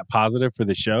is a net positive for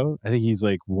the show. I think he's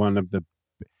like one of the...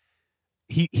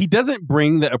 He doesn't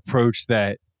bring the approach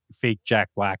that fake Jack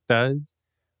Black does,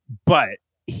 but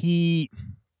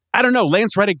I don't know,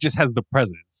 Lance Reddick just has the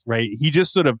presence, right? He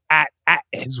just sort of at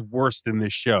his worst in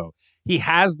this show. He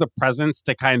has the presence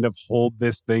to kind of hold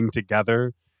this thing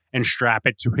together and strap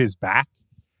it to his back,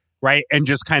 right? And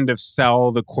just kind of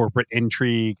sell the corporate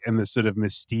intrigue and the sort of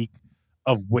mystique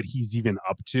of what he's even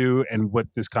up to and what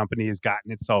this company has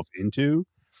gotten itself into.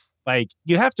 Like,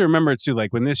 you have to remember too,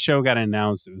 like when this show got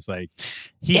announced, it was like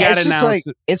he got announced. Like,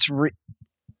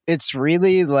 it's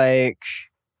really like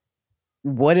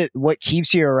what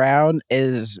keeps you around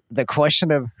is the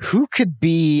question of who could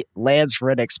be Lance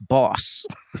Reddick's boss.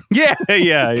 Yeah.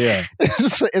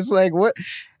 It's like what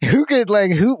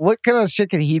kind of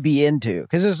shit could he be into?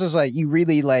 Because this is like you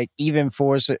really like even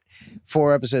four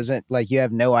episodes in, like you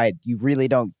have no idea. You really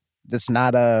don't. That's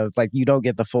not you don't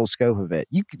get the full scope of it.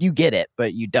 You get it,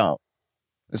 but you don't.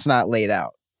 It's not laid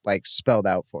out, like spelled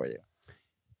out for you.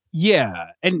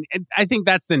 Yeah, and I think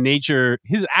that's the nature.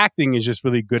 His acting is just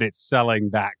really good at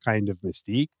selling that kind of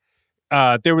mystique.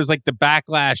 There was like the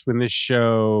backlash when this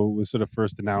show was sort of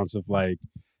first announced of like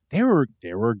there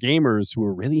were gamers who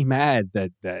were really mad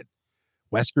that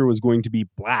Wesker was going to be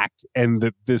black, and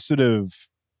the sort of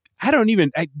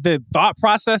the thought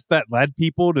process that led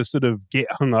people to sort of get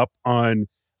hung up on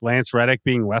Lance Reddick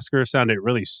being Wesker sounded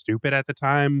really stupid at the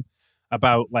time.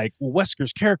 About like, well,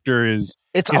 Wesker's character is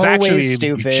actually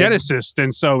stupid. eugenicist,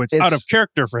 and so it's out of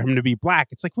character for him to be black.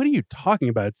 It's like, what are you talking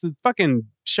about? It's a fucking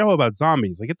show about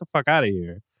zombies. Like, get the fuck out of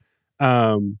here.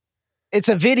 It's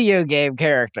a video game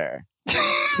character.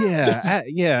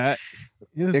 Yeah.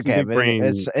 Okay, but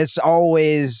it's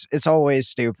always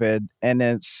stupid, and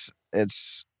it's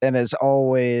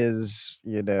always,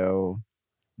 you know,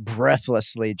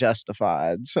 breathlessly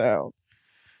justified. So.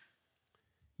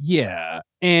 Yeah,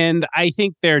 and I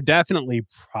think there are definitely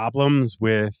problems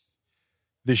with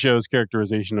the show's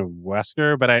characterization of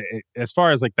Wesker, but as far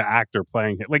as like the actor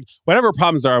playing it, like whatever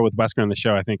problems there are with Wesker in the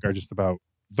show, I think are just about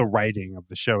the writing of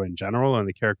the show in general and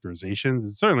the characterizations.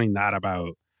 It's certainly not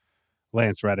about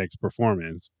Lance Reddick's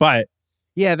performance, but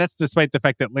yeah, that's despite the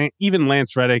fact that even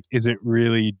Lance Reddick isn't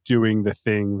really doing the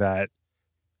thing that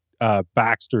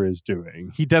Baxter is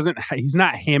doing. He's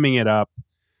not hamming it up.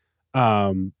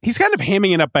 He's kind of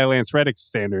hamming it up by Lance Reddick's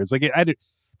standards. Like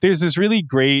there's this really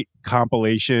great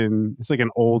compilation. It's like an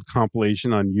old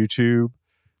compilation on YouTube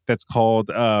that's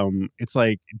called it's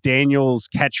like Daniel's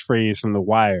catchphrase from The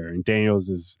Wire, and Daniel's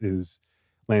is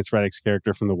Lance Reddick's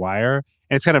character from The Wire,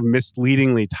 and it's kind of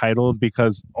misleadingly titled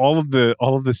because all of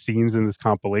the scenes in this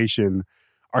compilation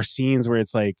are scenes where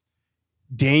it's like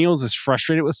Daniel's is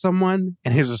frustrated with someone,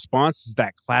 and his response is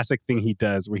that classic thing he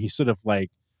does where he sort of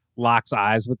like locks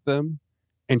eyes with them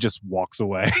and just walks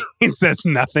away and says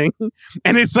nothing.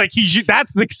 And it's like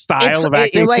that's the style of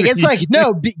acting. Like it's like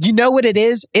no, you know what it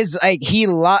is? Is like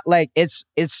it's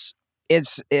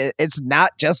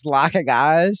not just locking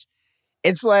eyes.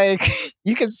 It's like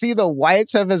you can see the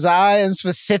whites of his eye, and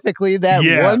specifically that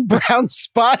one brown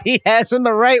spot he has in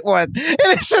the right one. And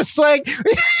it's just like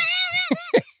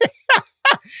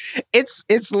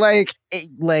it's like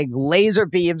laser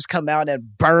beams come out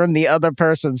and burn the other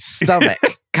person's stomach,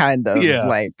 kind of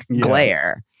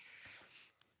glare.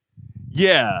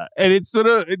 Yeah, and it's sort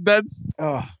of that's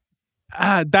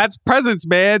presence,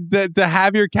 man. To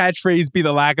have your catchphrase be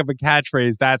the lack of a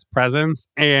catchphrase, that's presence.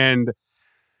 And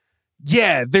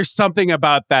yeah, there's something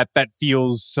about that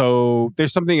feels so.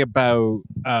 There's something about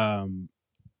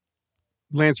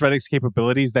Lance Reddick's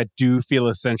capabilities that do feel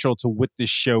essential to what this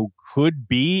show could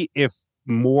be if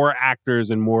more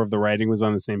actors and more of the writing was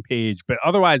on the same page. But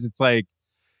otherwise, it's like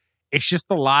it's just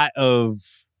a lot of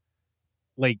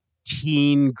like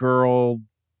teen girl,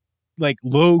 like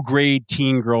low grade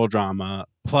teen girl drama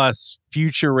plus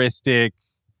futuristic,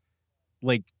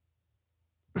 like,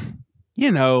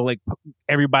 you know, like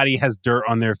everybody has dirt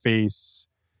on their face,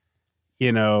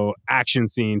 you know, action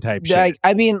scene type shit. Like,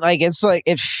 I mean, like it's like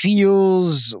it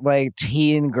feels like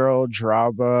teen girl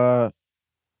drama.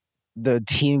 The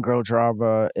teen girl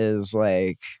drama is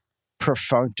like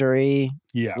perfunctory.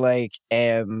 Yeah. Like,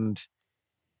 and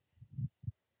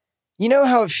you know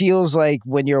how it feels like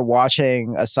when you're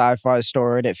watching a sci-fi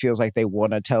story and it feels like they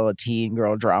want to tell a teen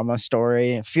girl drama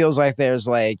story. It feels like there's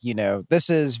like, you know, this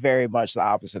is very much the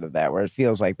opposite of that, where it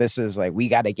feels like this is like, we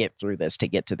got to get through this to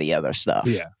get to the other stuff.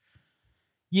 Yeah.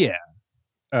 Yeah.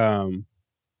 And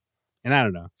I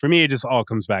don't know. For me, it just all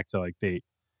comes back to like they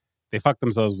fuck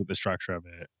themselves with the structure of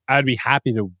it. I'd be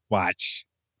happy to watch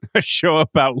a show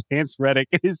about Lance Reddick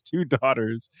and his two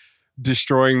daughters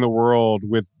destroying the world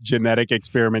with genetic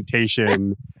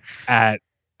experimentation at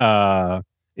an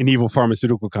evil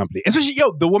pharmaceutical company. Especially,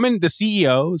 the woman, the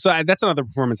CEO. So that's another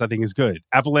performance I think is good.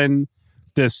 Evelyn,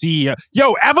 the CEO.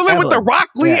 Evelyn with the Rock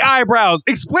Lee eyebrows.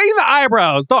 Explain the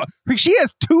eyebrows. She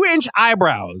has 2-inch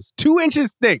eyebrows, 2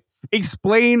 inches thick.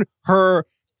 Explain her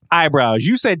eyebrows.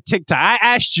 You said TikTok. I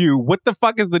asked you, what the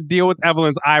fuck is the deal with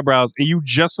Evelyn's eyebrows? And you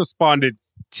just responded,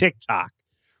 TikTok.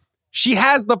 She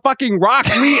has the fucking Rock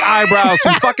Lee eyebrows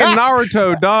from fucking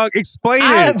Naruto, dog. Explain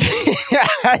it.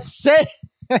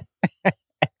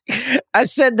 I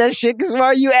said that shit because why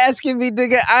are you asking me,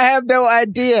 nigga? I have no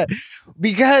idea.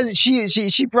 Because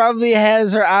she probably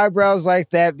has her eyebrows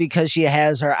like that because she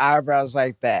has her eyebrows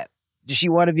like that. Does she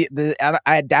want to be?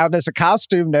 I doubt it's a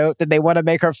costume note. Did they want to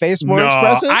make her face more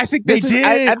expressive? I think they did.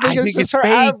 I think it's just her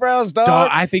fake. eyebrows, dog.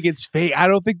 I think it's fake. I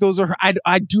don't think those are her.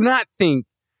 I do not think,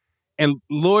 and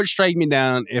Lord strike me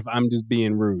down if I'm just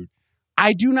being rude.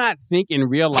 I do not think in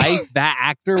real life that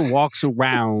actor walks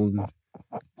around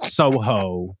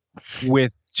Soho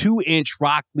with 2-inch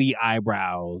Rock Lee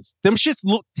eyebrows. Them shits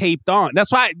look taped on.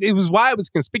 That's why it was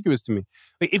conspicuous to me.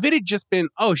 Like if it had just been,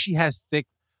 oh, she has thick,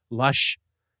 lush,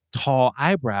 tall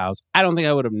eyebrows, I don't think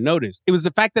I would have noticed. It was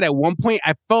the fact that at one point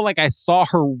I felt like I saw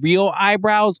her real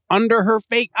eyebrows under her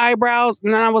fake eyebrows,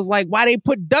 and then I was like, why they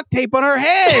put duct tape on her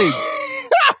head?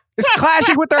 It's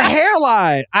clashing with her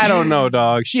hairline. I don't know,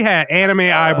 dog. She had anime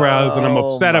eyebrows, and I'm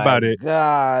upset about it.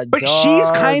 God, but dog. she's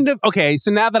kind of okay.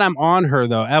 So now that I'm on her,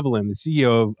 though, Evelyn, the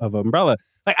CEO of Umbrella,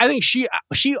 like I think she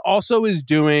also is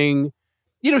doing.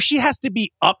 You know, she has to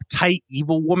be uptight,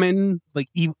 evil woman, like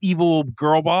evil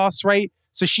girl boss, right?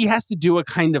 So she has to do a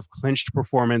kind of clinched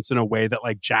performance in a way that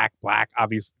like Jack Black,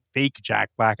 obviously fake Jack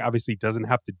Black, obviously doesn't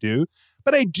have to do.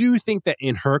 But I do think that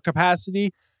in her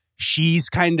capacity, she's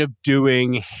kind of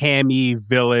doing hammy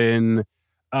villain.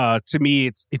 To me,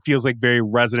 it feels like very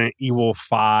Resident Evil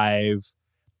 5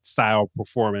 style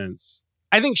performance.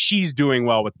 I think she's doing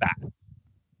well with that.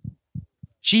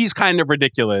 She's kind of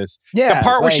ridiculous. Yeah, the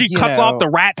part where like, she cuts off the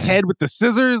rat's head with the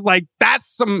scissors, like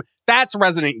that's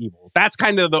Resident Evil. That's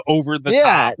kind of the over the top.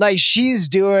 Yeah, like she's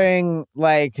doing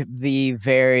like the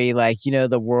very like, you know,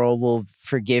 the world will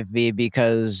forgive me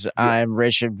because I'm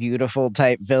rich and beautiful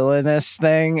type villainous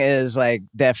thing is like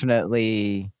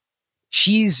definitely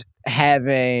she's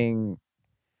having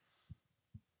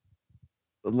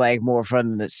like more fun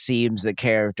than it seems the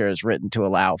character is written to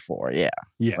allow for. Yeah.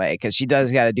 Like, because she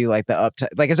does got to do like the uptight,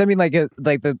 like, cause I mean, like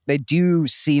they do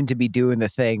seem to be doing the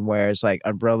thing where it's like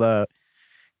Umbrella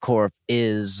Corp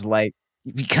is like,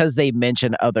 because they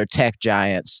mention other tech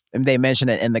giants and they mention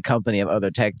it in the company of other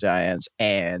tech giants,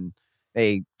 and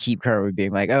they keep currently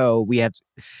being like, oh, we have to,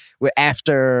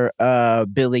 after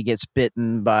Billy gets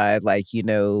bitten by like, you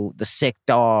know, the sick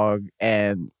dog,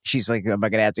 and she's like, am I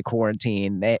gonna have to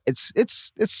quarantine?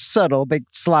 It's subtle. They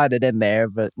slide it in there,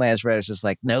 but Lance Reddick's just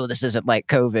like, no, this isn't like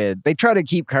COVID. They try to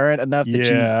keep current enough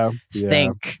that you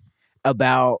think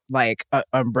about like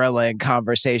Umbrella in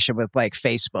conversation with like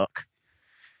Facebook,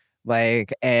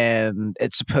 like, and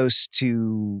it's supposed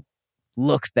to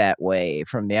look that way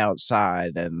from the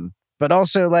outside, and but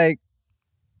also like,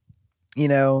 you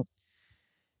know,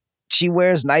 she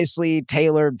wears nicely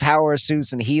tailored power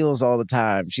suits and heels all the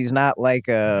time. She's not like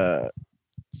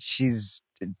she's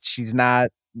not,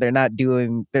 they're not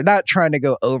trying to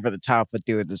go over the top with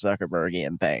doing the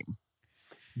Zuckerbergian thing.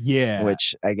 Yeah.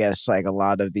 Which I guess like a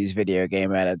lot of these video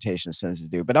game adaptations tend to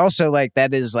do. But also like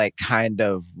that is like kind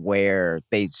of where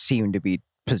they seem to be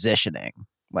positioning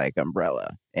like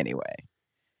Umbrella anyway.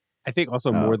 I think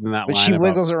also more than that but line she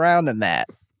wiggles around in that.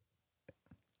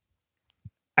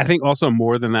 I think also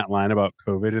more than that line about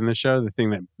COVID in the show, the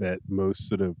thing that most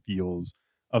sort of feels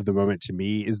of the moment to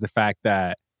me is the fact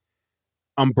that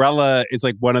Umbrella is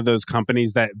like one of those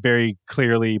companies that very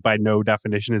clearly by no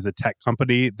definition is a tech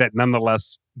company that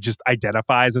nonetheless just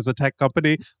identifies as a tech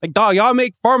company. Like, dog, y'all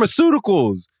make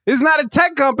pharmaceuticals. It's not a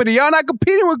tech company. Y'all not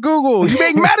competing with Google. You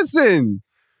make medicine.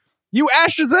 You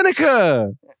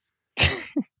AstraZeneca.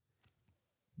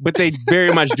 But they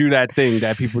very much do that thing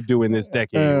that people do in this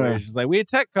decade. Where it's just like, we're a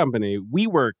tech company. We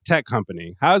work tech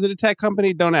company. How is it a tech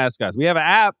company? Don't ask us. We have an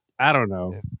app. I don't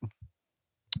know.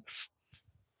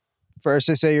 First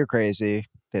they say you're crazy,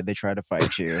 then they try to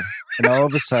fight you, and all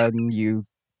of a sudden you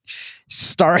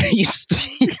start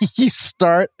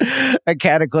a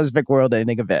cataclysmic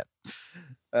world-ending event.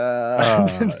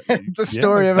 The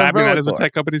story of Umbrella that is what Corp.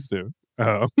 tech companies do.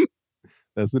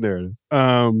 That's the narrative.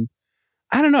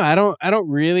 I don't know. I don't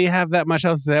really have that much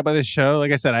else to say about this show.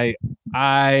 Like I said,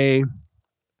 I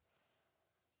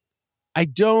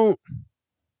don't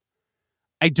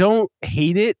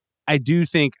hate it. I do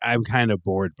think I'm kind of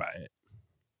bored by it,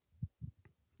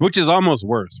 which is almost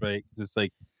worse, right? 'Cause it's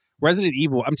like Resident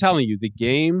Evil. I'm telling you, the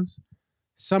games,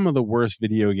 some of the worst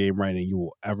video game writing you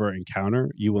will ever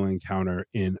encounter, you will encounter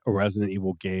in a Resident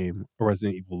Evil game, a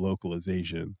Resident Evil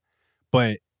localization.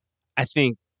 But I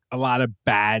think a lot of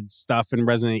bad stuff in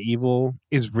Resident Evil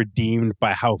is redeemed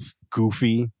by how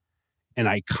goofy and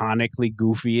iconically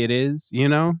goofy it is, you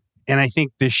know? And I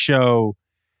think this show,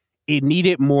 it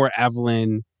needed more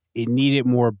Evelyn. It needed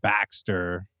more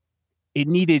Baxter. It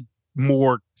needed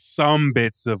some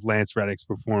bits of Lance Reddick's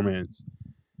performance.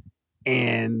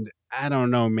 And I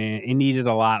don't know, man. It needed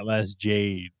a lot less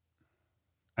Jade,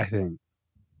 I think.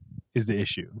 is the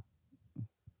issue.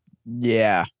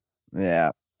 Yeah.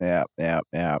 Netflix.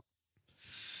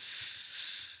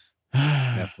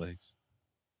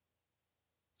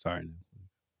 Sorry, Netflix.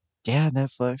 Yeah,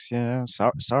 Netflix.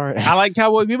 Sorry. I like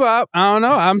Cowboy Bebop. I don't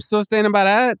know. I'm still standing by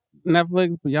that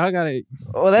Netflix, but y'all got to.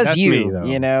 Well, that's you. Me, though.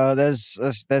 That's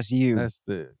you.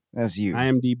 That's you.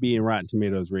 IMDb and Rotten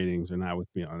Tomatoes ratings are not with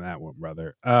me on that one,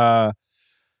 brother. I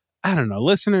don't know.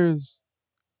 Listeners,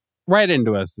 write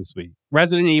into us this week.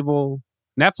 Resident Evil.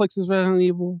 Netflix's Resident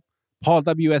Evil. Paul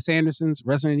W.S. Anderson's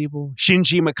Resident Evil.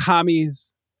 Shinji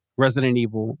Mikami's Resident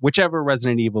Evil. Whichever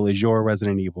Resident Evil is your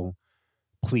Resident Evil,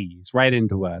 please write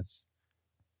into us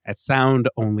at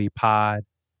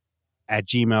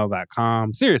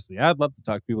soundonlypod@gmail.com. Seriously, I'd love to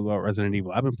talk to people about Resident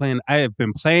Evil. I have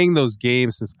been playing those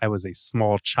games since I was a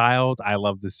small child. I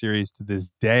love the series to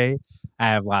this day. I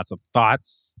have lots of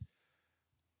thoughts.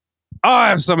 Oh, I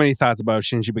have so many thoughts about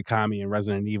Shinji Mikami and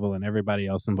Resident Evil and everybody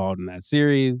else involved in that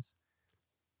series.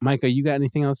 Micah, you got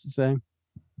anything else to say?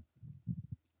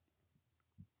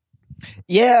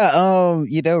 Yeah,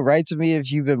 write to me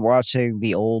if you've been watching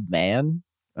The Old Man.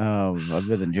 I've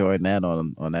been enjoying that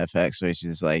on FX, which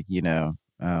is like, I'm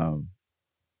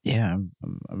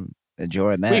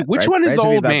enjoying that. Wait, which one is The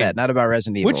Old Man? That, not about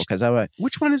Resident Evil, because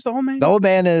which one is The Old Man? The Old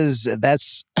Man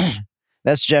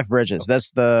that's Jeff Bridges.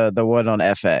 That's the one on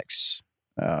FX.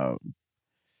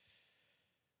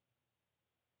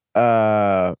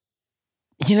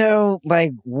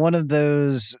 Like one of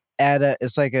those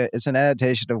it's an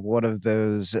adaptation of one of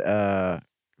those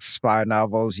spy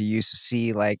novels you used to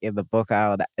see like in the book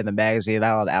aisle, in the magazine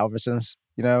aisle at Albertsons,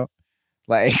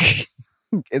 like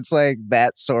it's like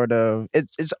that sort of,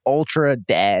 it's ultra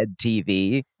dad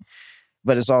TV,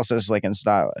 but it's also slick and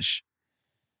stylish.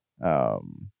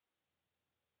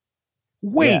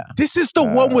 Wait, this is the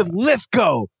one with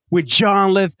Lithgow, with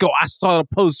John Lithgow. I saw the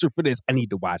poster for this. I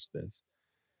need to watch this.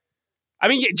 I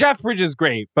mean, Jeff Bridges is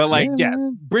great, but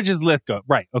yes, Bridges Lithgow.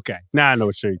 Right. Okay. Now I know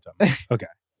what show you're talking about. Okay.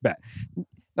 Bet.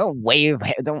 Don't wave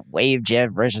Jeff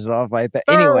Bridges off like that.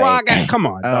 Anyway, come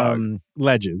on, dog.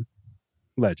 Legend.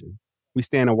 We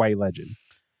stand a white legend.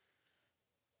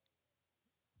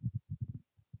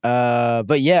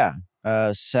 But yeah,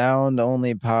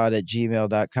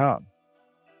 soundonlypod@gmail.com.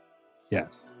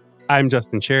 Yes. I'm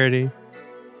Justin Charity.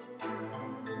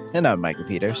 And I'm Michael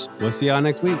Peters. We'll see y'all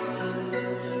next week.